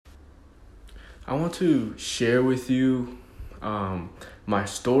I want to share with you my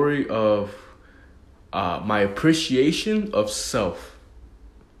story of my appreciation of self.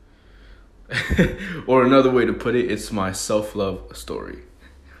 Or another way to put it, it's my self love story.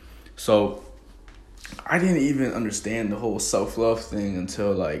 So, I didn't even understand the whole self love thing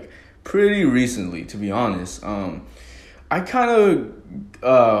until like pretty recently, to be honest. I kind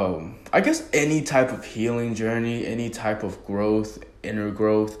I guess any type of healing journey, any type of growth, inner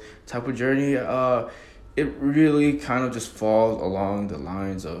growth type of journey, it really kind of just falls along the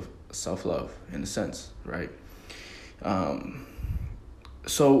lines of self love in a sense, right? Um,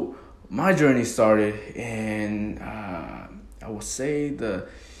 so my journey started in, I will say the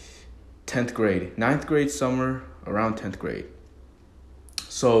 10th grade, ninth grade summer, around 10th grade.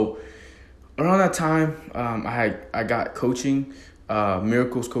 So around that time, I got coaching,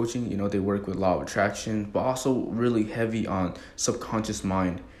 miracles coaching. You know, they work with law of attraction, but also really heavy on subconscious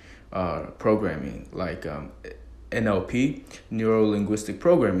mind programming, like NLP, neuro linguistic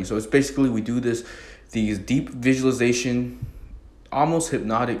programming. So it's basically we do these deep visualization, almost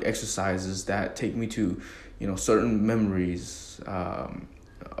hypnotic exercises that take me to, certain memories,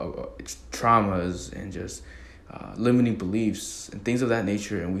 traumas, and just limiting beliefs and things of that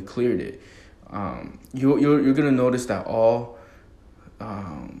nature, and we cleared it. You're gonna notice that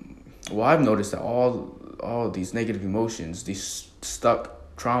I've noticed that all of these negative emotions, these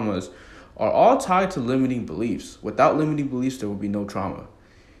stuck traumas, are all tied to limiting beliefs. Without limiting beliefs, there will be no trauma,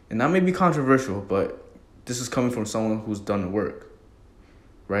 and that may be controversial, but this is coming from someone who's done the work,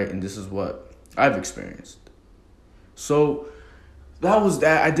 right? And this is what I've experienced. So that was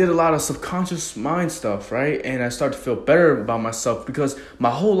that. I did a lot of subconscious mind stuff, right? And I started to feel better about myself because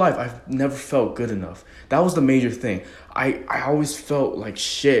my whole life I've never felt good enough. That was the major thing. I always felt like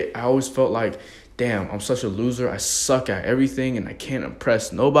shit. I always felt like, damn, I'm such a loser. I suck at everything and I can't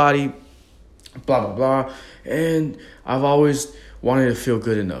impress nobody, blah, blah, blah. And I've always wanted to feel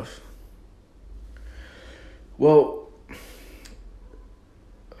good enough. Well,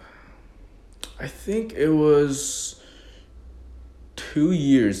 I think it was 2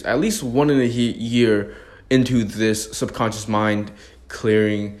 years, at least one and a year into this subconscious mind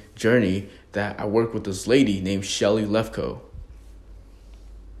clearing journey, that I worked with this lady named Shelly Lefko.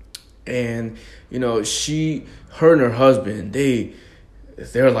 And, her and her husband,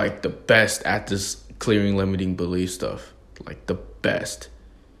 they're like the best at this clearing limiting belief stuff, like the best.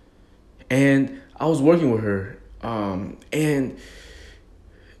 And I was working with her, and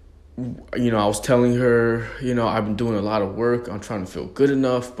I was telling her, I've been doing a lot of work. I'm trying to feel good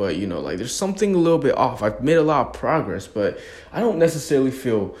enough, but, like there's something a little bit off. I've made a lot of progress, but I don't necessarily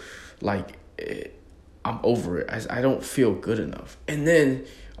feel like I'm over it. I don't feel good enough. And then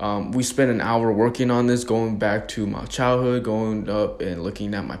we spent an hour working on this, going back to my childhood, going up and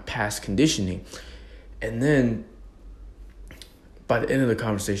looking at my past conditioning. And then by the end of the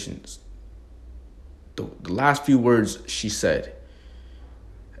conversation, the last few words she said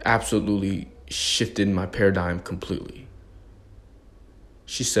absolutely shifted my paradigm completely.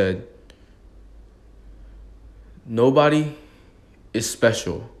 She said, "Nobody is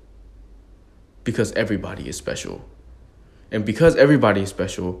special because everybody is special. And because everybody is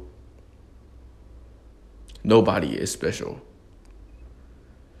special, nobody is special."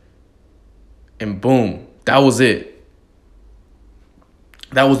 And boom, that was it.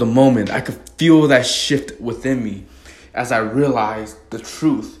 That was the moment. I could feel that shift within me as I realized the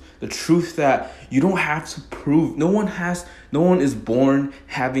truth that you don't have to prove. No one is born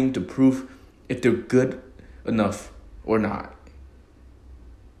having to prove if they're good enough or not.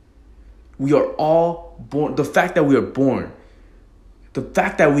 We are all born. The fact that we are born, the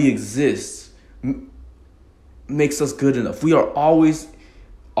fact that we exist makes us good enough. We are always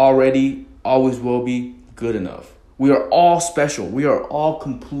will be good enough. We are all special. We are all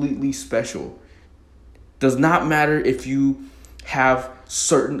completely special. Does not matter if you have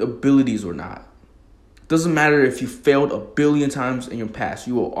certain abilities or not. Doesn't matter if you failed 1,000,000,000 times in your past.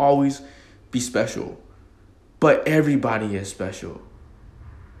 You will always be special. But everybody is special.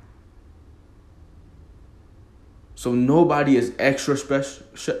 So nobody is extra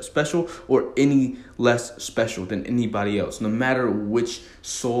special or any less special than anybody else. No matter which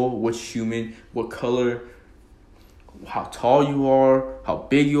soul, which human, what color, how tall you are, how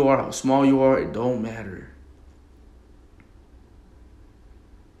big you are, how small you are, it don't matter.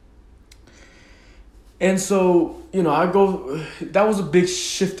 And so, that was a big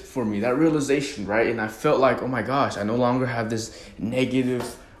shift for me, that realization, right? And I felt like, oh my gosh, I no longer have this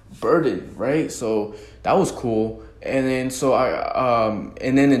negative burden, right? So that was cool. And then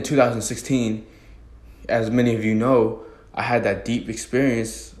in 2016, as many of you know, I had that deep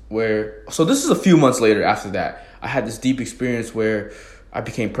experience where, so this is a few months later after that, I had this deep experience where I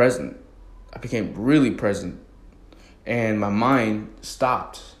became present. I became really present. And my mind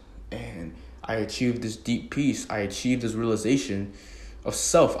stopped. And I achieved this deep peace. I achieved this realization of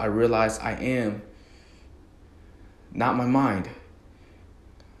self. I realized I am not my mind.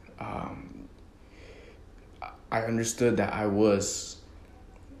 I understood that I was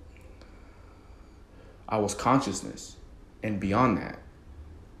consciousness. And beyond that,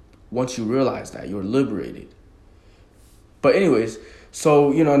 once you realize that, you're liberated. But anyways,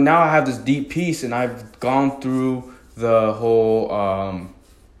 so, now I have this deep peace, and I've gone through the whole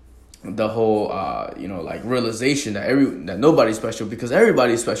like realization that nobody's special, because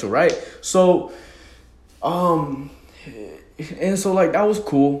everybody's special, right? So, and so like that was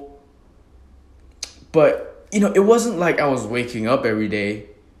cool. But, it wasn't like I was waking up every day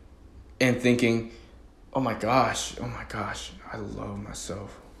and thinking, oh my gosh, I love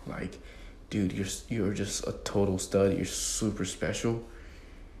myself. Like, dude, you're just a total stud. You're super special.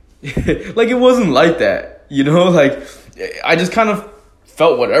 Like, it wasn't like that, like I just kind of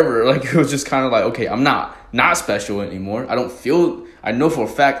felt whatever. Like, it was just kind of like, okay, I'm not special anymore. I know for a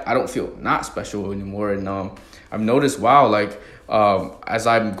fact I don't feel not special anymore. And I've noticed, wow, like as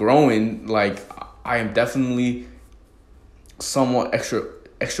I'm growing, like I am definitely somewhat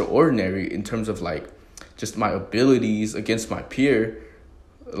extraordinary in terms of like just my abilities against my peer,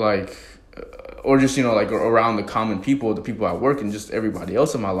 like or just like around the common people, the people I work, and just everybody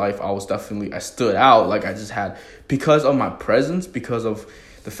else in my life. I stood out. Like, I just had, because of my presence, because of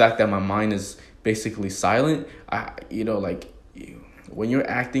the fact that my mind is basically silent, when you're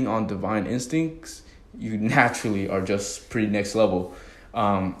acting on divine instincts, you naturally are just pretty next level.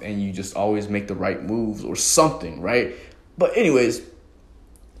 And you just always make the right moves or something, right? But anyways,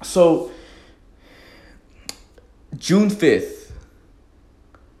 so June 5th,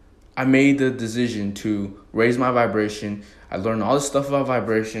 I made the decision to raise my vibration. I learned all this stuff about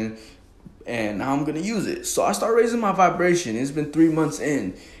vibration, and now I'm going to use it. So I start raising my vibration. It's been 3 months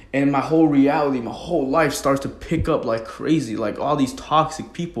in, and my whole reality, my whole life starts to pick up like crazy. Like, all these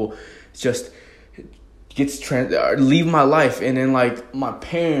toxic people just leave my life. And then like my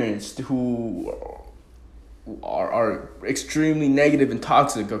parents, who are extremely negative and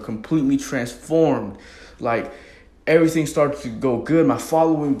toxic, are completely transformed. Like, everything starts to go good. My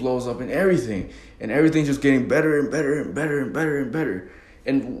following blows up, and everything's just getting better and better and better and better and better,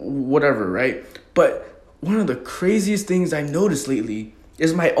 and whatever, right? But one of the craziest things I noticed lately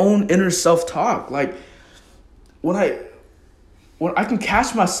is my own inner self-talk. Like, when I can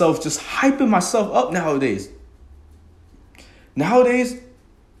catch myself just hyping myself up nowadays.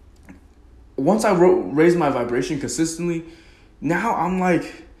 Once I raise my vibration consistently, now I'm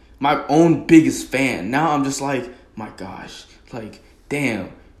like my own biggest fan. Now I'm just like, my gosh, like,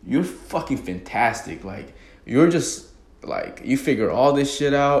 damn, you're fucking fantastic. Like, you're just like, you figure all this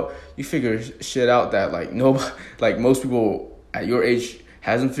shit out. You figure shit out that like nobody, like most people at your age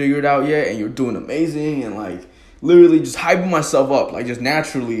hasn't figured out yet, and you're doing amazing. And like, literally just hyping myself up, like, just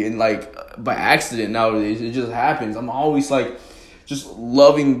naturally, and like by accident nowadays. It just happens. I'm always like just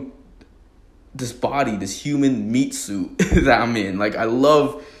loving this body, this human meat suit that I'm in. Like, I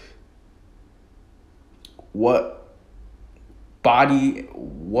love what body,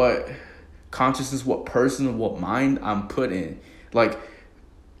 what consciousness, what person, what mind I'm put in. Like,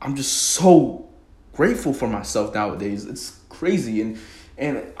 I'm just so grateful for myself nowadays. It's crazy.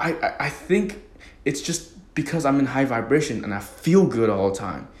 And I think it's just because I'm in high vibration and I feel good all the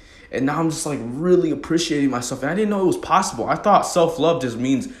time. And now I'm just like really appreciating myself. And I didn't know it was possible. I thought self-love just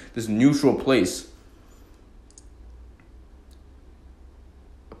means this neutral place.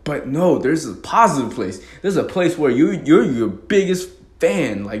 But no, there's a positive place. There's a place where you're your biggest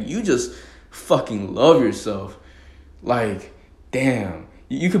fan. Like, you just fucking love yourself. Like, damn.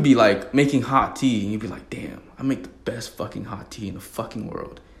 You could be like making hot tea, and you'd be like, damn, I make the best fucking hot tea in the fucking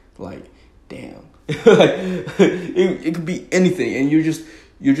world. Like, damn. Like, it could be anything, and you're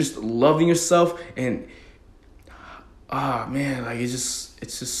just loving yourself. And man, like, it's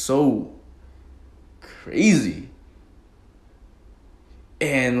just so crazy.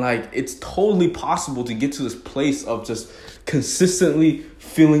 And like, it's totally possible to get to this place of just consistently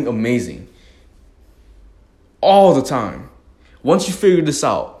feeling amazing all the time. Once you figure this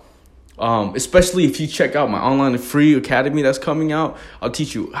out, especially if you check out my online and free academy that's coming out, I'll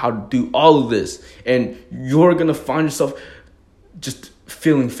teach you how to do all of this, and you're gonna find yourself just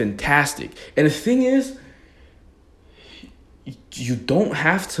feeling fantastic. And the thing is, you don't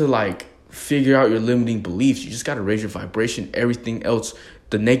have to like figure out your limiting beliefs. You just got to raise your vibration. Everything else,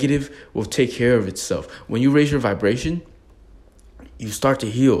 the negative, will take care of itself. When you raise your vibration, you start to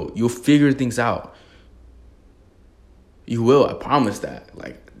heal. You'll figure things out. You will, I promise that.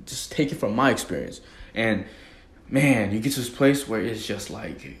 Like, just take it from my experience. And man, you get to this place where it's just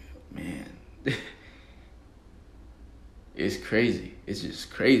like, man, it's crazy. It's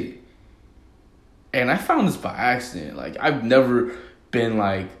just crazy. And I found this by accident. Like, I've never been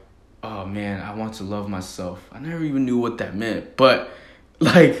like, oh man, I want to love myself. I never even knew what that meant. But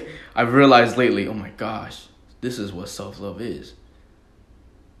like, I've realized lately, oh my gosh, this is what self-love is.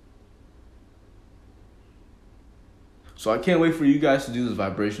 So I can't wait for you guys to do this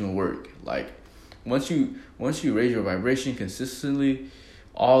vibrational work. Like, once you raise your vibration consistently,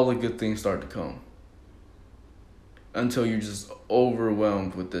 all the good things start to come. Until you're just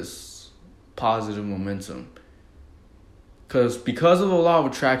overwhelmed with this positive momentum. Because of the law of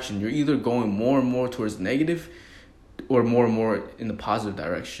attraction, you're either going more and more towards negative or more in the positive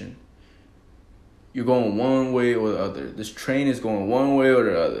direction. You're going one way or the other. This train is going one way or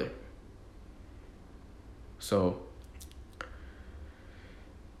the other. So,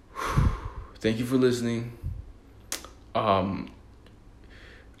 thank you for listening.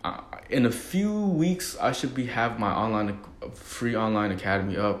 In a few weeks, I should have my free online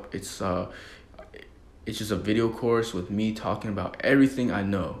academy up. It's just a video course with me talking about everything I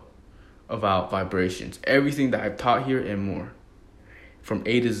know about vibrations, everything that I've taught here and more, from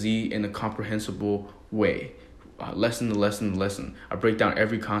A to Z in a comprehensible way, lesson to lesson to lesson. I break down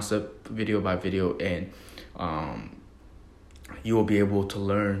every concept video by video, and you will be able to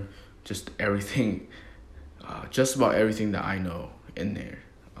learn just everything, just about everything that I know in there,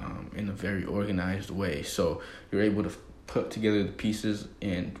 in a very organized way. So you're able to put together the pieces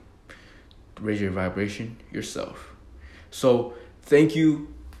and raise your vibration yourself. So thank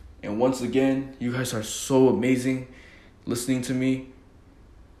you. And once again, you guys are so amazing listening to me.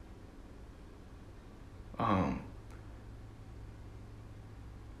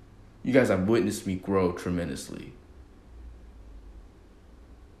 You guys have witnessed me grow tremendously.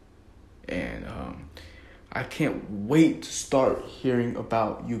 And I can't wait to start hearing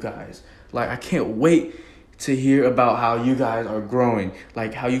about you guys. Like, I can't wait to hear about how you guys are growing,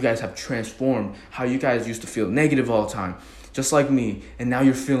 like how you guys have transformed, how you guys used to feel negative all the time, just like me, and now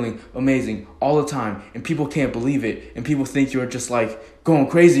you're feeling amazing all the time, and people can't believe it, and people think you're just like going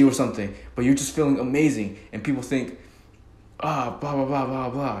crazy or something, but you're just feeling amazing, and people think, blah, blah, blah, blah,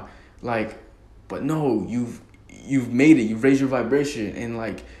 blah, like, but no, you've made it, you've raised your vibration, and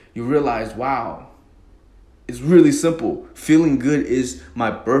like, you realize, wow, it's really simple. Feeling good is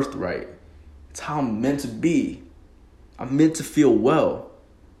my birthright. It's how I'm meant to be. I'm meant to feel well.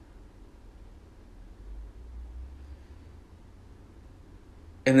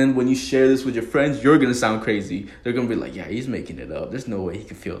 And then when you share this with your friends, you're going to sound crazy. They're going to be like, yeah, he's making it up. There's no way he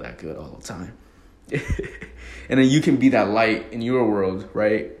can feel that good all the time. And then you can be that light in your world,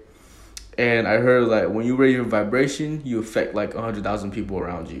 right? And I heard that when you raise your vibration, you affect like 100,000 people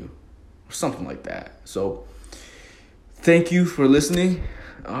around you. Or something like that. So thank you for listening.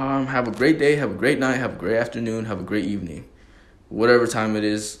 Have a great day, have a great night, have a great afternoon, have a great evening. Whatever time it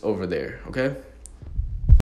is over there, okay?